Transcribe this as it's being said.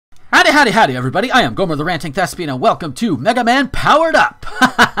Howdy, howdy, howdy, everybody. I am Gomer the Ranting Thespian, and welcome to Mega Man Powered Up.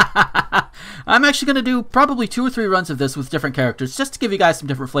 I'm actually going to do probably 2 or 3 runs of this with different characters, just to give you guys some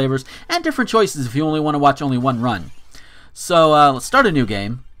different flavors and different choices if you only want to watch only one run. So, let's start a new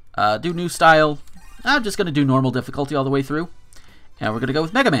game. Do new style. I'm just going to do normal difficulty all the way through. And we're going to go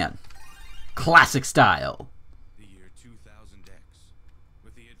with Mega Man. Classic style. The year 2000X.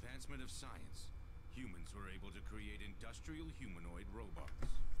 With the advancement of science, humans were able to create industrial humanoid robots.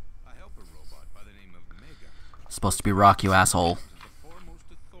 A helper robot by the name of Mega. Supposed to be Rock, you asshole. The foremost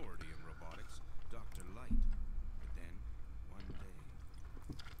authority in robotics, Dr. Light. But then, one day...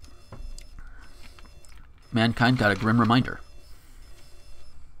 Mankind got a grim reminder.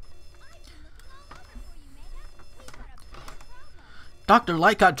 Dr.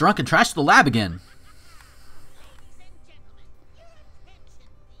 Light got drunk and trashed the lab again.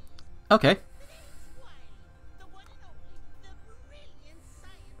 Okay.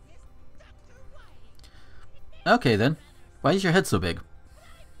 Okay then. Why is your head so big?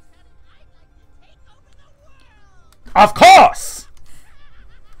 Of course!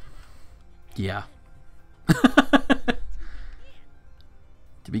 Yeah. To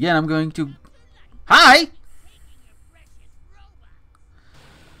begin, I'm going to... Hi!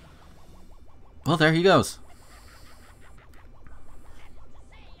 Well, there he goes.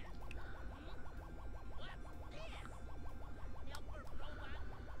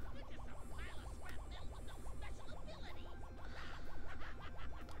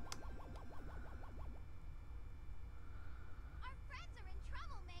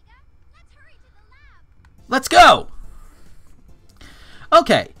 Let's go!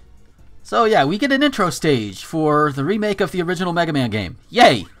 Okay. So yeah, we get an intro stage for the remake of the original Mega Man game.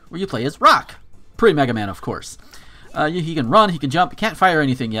 Yay! Where you play as Rock. Pre-Mega Man, of course. He can run, he can jump, he can't fire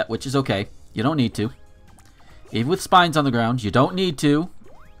anything yet, which is okay. You don't need to. Even with spines on the ground, you don't need to. You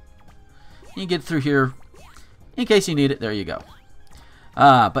can get through here in case you need it. There you go.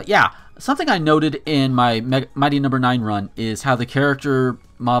 But yeah, something I noted in my Mighty No. 9 run is how the character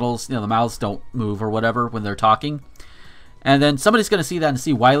models, you know, the mouths don't move or whatever when they're talking. And then somebody's going to see that and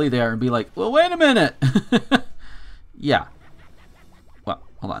see Wily there and be like, well, wait a minute. Yeah. Well,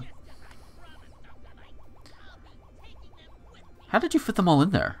 hold on. How did you fit them all in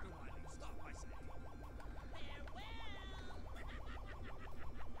there?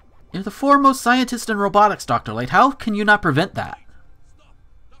 You're the foremost scientist in robotics, Dr. Light. How can you not prevent that?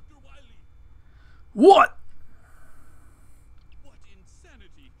 What? What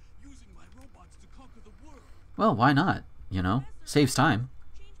insanity! Using my robots to conquer the world! Well, why not? You know, saves time.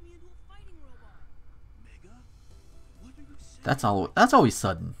 Change me into a fighting robot. Mega? What are you saying? That's always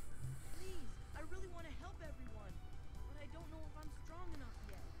sudden. Please, I really want to help everyone, but I don't know if I'm strong enough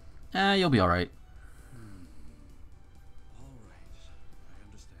yet. You'll be alright. All right. I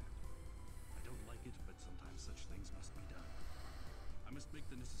understand. I don't like it, but sometimes such things must be done. I must make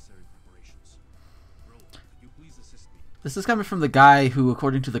the necessary preparations. Roll, could you please assist me? This is coming from the guy who,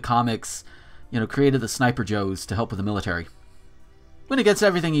 according to the comics, you know, created the Sniper Joes to help with the military. Went against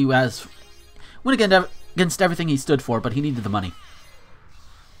everything he has. Went against everything he stood for, but he needed the money.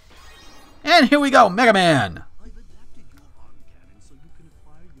 And here we go, Mega Man! I've adapted your arm cannon so you can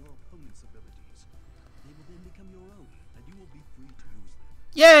acquire your opponent's abilities. They will then become your own, and you will be free to use them.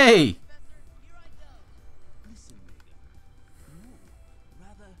 Yay! Listen, Mega. No,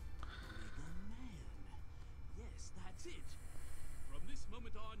 rather, Mega Man. Yes, that's it. From this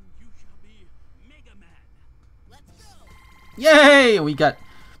moment on, you shall be Mega Man. Let's go! Yay! We got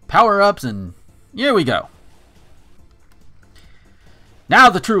power-ups, and here we go. Now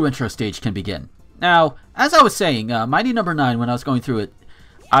the true intro stage can begin. Now, as I was saying, Mighty No. 9, when I was going through it,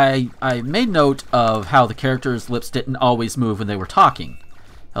 I made note of how the characters' lips didn't always move when they were talking.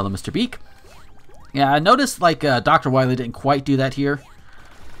 Hello, Mr. Beak. Yeah, I noticed, like, Dr. Wily didn't quite do that here.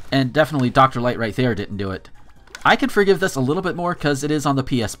 And definitely Dr. Light right there didn't do it. I can forgive this a little bit more because it is on the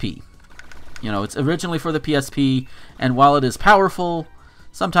PSP. You know, it's originally for the PSP, and while it is powerful,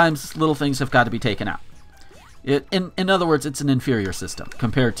 sometimes little things have got to be taken out. In other words, it's an inferior system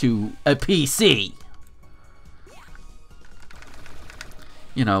compared to a PC.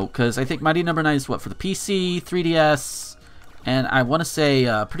 You know, because I think Mighty No. 9 is what, for the PC, 3DS, and I want to say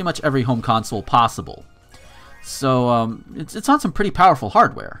pretty much every home console possible. So it's on some pretty powerful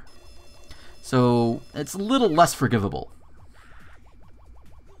hardware. So it's a little less forgivable.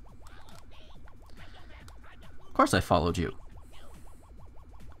 Of course I followed you.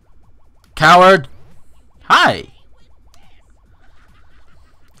 Coward! Hi!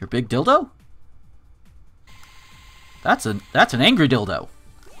 Your big dildo? That's an angry dildo.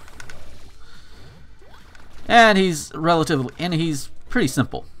 And he's pretty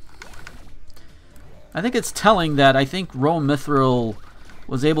simple. I think it's telling that I think Rome Mithril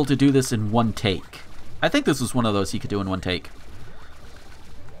was able to do this in one take. I think this was one of those he could do in one take.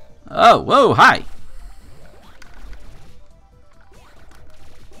 Oh, whoa, hi!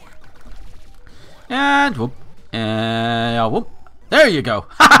 And whoop. And whoop. There you go.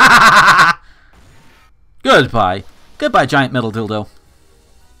 Goodbye. Goodbye, giant metal dildo.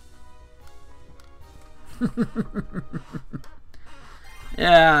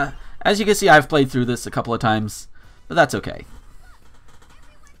 Yeah, as you can see, I've played through this a couple of times, but that's okay.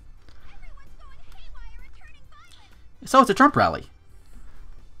 So it's a Trump rally.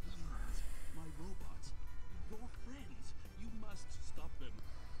 My robots, your friends. You must stop them.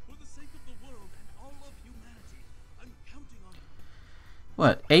 For the sake of the world and all of humanity, I'm counting on you.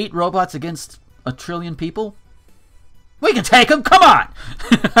 What, 8 robots against a trillion people? We can take them! Come on!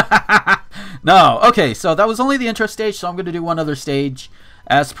 No, okay, so that was only the intro stage, so I'm going to do one other stage.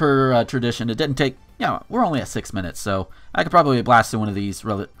 As per tradition, it didn't take, we're only at 6 minutes, so I could probably blast through one of these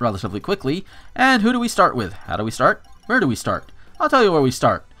relatively quickly. And who do we start with? How do we start? Where do we start? I'll tell you where we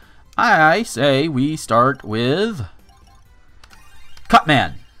start. I say we start with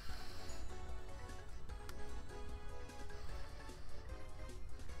Cutman.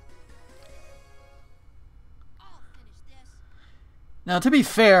 Now, to be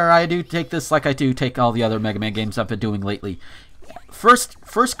fair, I do take this like I do take all the other Mega Man games I've been doing lately. First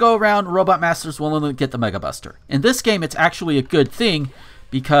go around, Robot Masters will only get the Mega Buster. In this game, it's actually a good thing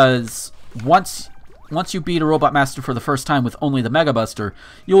because once you beat a Robot Master for the first time with only the Mega Buster,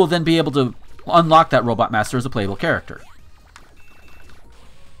 you will then be able to unlock that Robot Master as a playable character.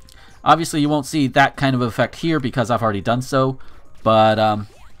 Obviously, you won't see that kind of effect here because I've already done so, but and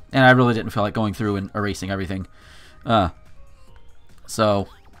I really didn't feel like going through and erasing everything.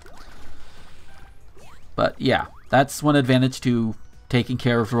 But yeah, that's one advantage to taking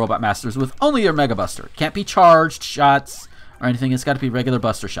care of Robot Masters with only your Mega Buster. Can't be charged shots or anything. It's got to be regular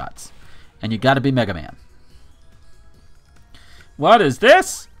Buster shots. And you got to be Mega Man. What is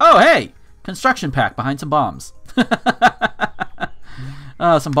this? Oh, hey! Construction pack behind some bombs.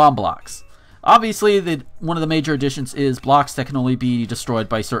 Some bomb blocks. Obviously, one of the major additions is blocks that can only be destroyed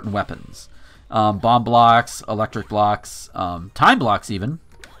by certain weapons. Bomb blocks, electric blocks, time blocks even.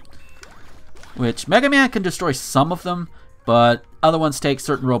 Which Mega Man can destroy some of them, but other ones take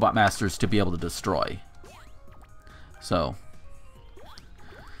certain Robot Masters to be able to destroy. So.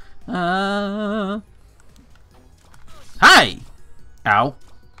 Hi! Ow.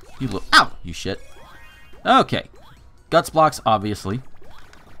 Ow, you shit. Okay. Guts blocks, obviously.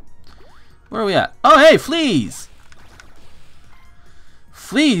 Where are we at? Oh, hey, fleas!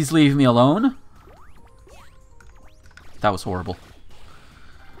 Please leave me alone. That was horrible.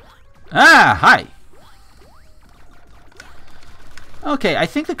 Ah, hi. Okay, I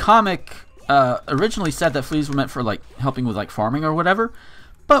think the comic originally said that fleas were meant for like helping with like farming or whatever.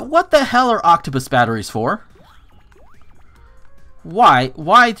 But what the hell are octopus batteries for? Why?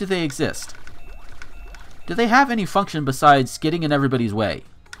 Why do they exist? Do they have any function besides getting in everybody's way?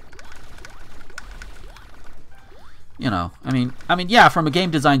 You know, I mean, yeah, from a game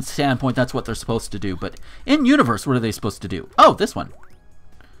design standpoint, that's what they're supposed to do. But in universe, what are they supposed to do? Oh, this one.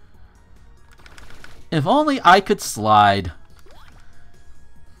 If only I could slide.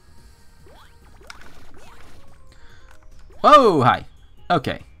 Whoa, hi.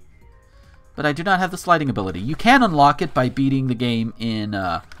 Okay. But I do not have the sliding ability. You can unlock it by beating the game in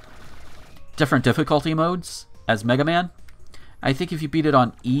different difficulty modes as Mega Man. I think if you beat it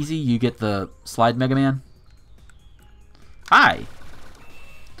on easy, you get the slide Mega Man. Hi.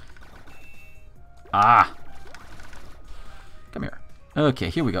 Ah. Come here. Okay,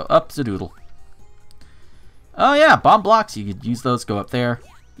 here we go. Up the doodle. Oh yeah, bomb blocks. You could use those. Go up there.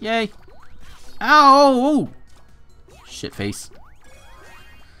 Yay. Ow. Shit face.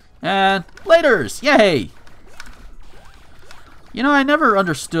 And bladers. Yay. You know, I never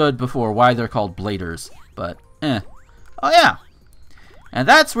understood before why they're called bladers, but Oh yeah. And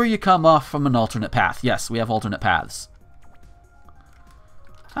that's where you come off from an alternate path. Yes, we have alternate paths.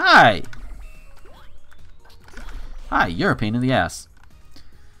 Hi! Hi, you're a pain in the ass.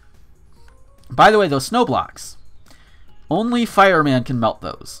 By the way, those snow blocks. Only Fireman can melt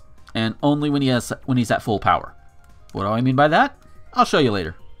those. And only when he's at full power. What do I mean by that? I'll show you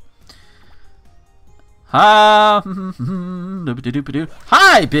later. Hi,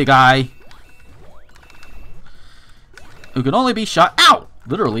 Big Eye! Who can only be shot, ow!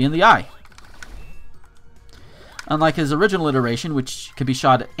 Literally in the eye. Unlike his original iteration, which can be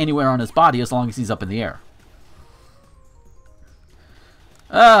shot anywhere on his body as long as he's up in the air.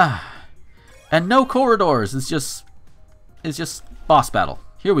 And no corridors. It's just boss battle.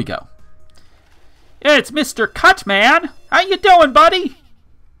 Here we go. It's Mr. Cutman. How you doing, buddy?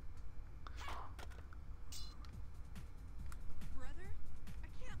 Brother, I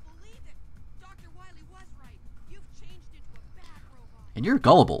can't believe it. Dr. Wiley was right. You've changed into a bad robot. And you're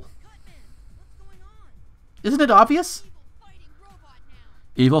gullible. Cutman, what's going on? Isn't it obvious? Evil fighting robot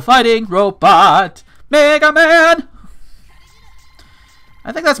now. Evil fighting robot. Mega Man.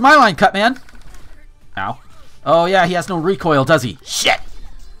 I think that's my line, Cutman. Ow. Oh, yeah, he has no recoil, does he? Shit.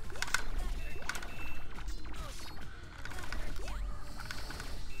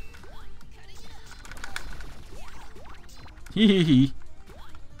 Hee hee hee.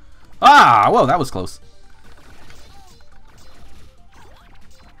 Ah, whoa, that was close.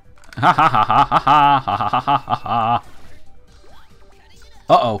 Ha ha ha ha ha ha ha ha ha ha ha.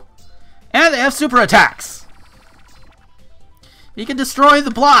 Uh-oh. And they have super attacks. He can destroy the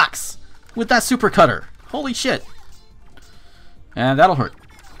blocks with that super cutter. Holy shit. And that'll hurt.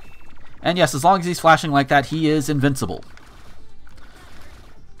 And yes, as long as he's flashing like that, he is invincible.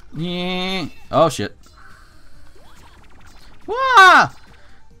 Yeah. Oh shit. Wah!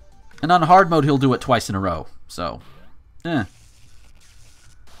 And on hard mode, he'll do it twice in a row. So, And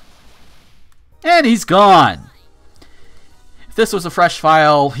he's gone. If this was a fresh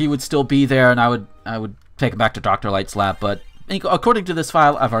file, he would still be there, and I would take him back to Dr. Light's lab. But according to this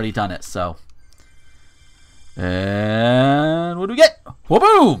file, I've already done it. So, and what do we get?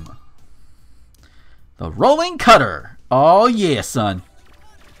 Wha-boom! The rolling cutter. Oh yeah, son.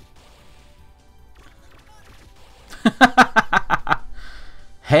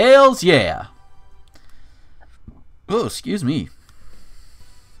 Hails yeah. Oh, excuse me.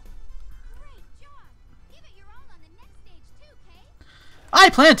 I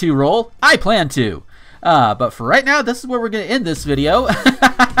plan to, Roll. I plan to. But for right now, this is where we're going to end this video.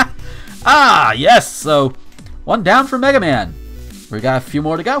 Ah, yes. So, one down for Mega Man. We got a few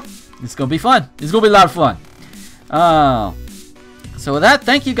more to go. It's going to be fun. It's going to be a lot of fun. So with that,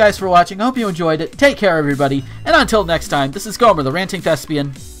 thank you guys for watching. I hope you enjoyed it. Take care, everybody. And until next time, this is Gomer, the Ranting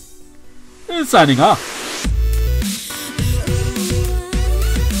Thespian, signing off.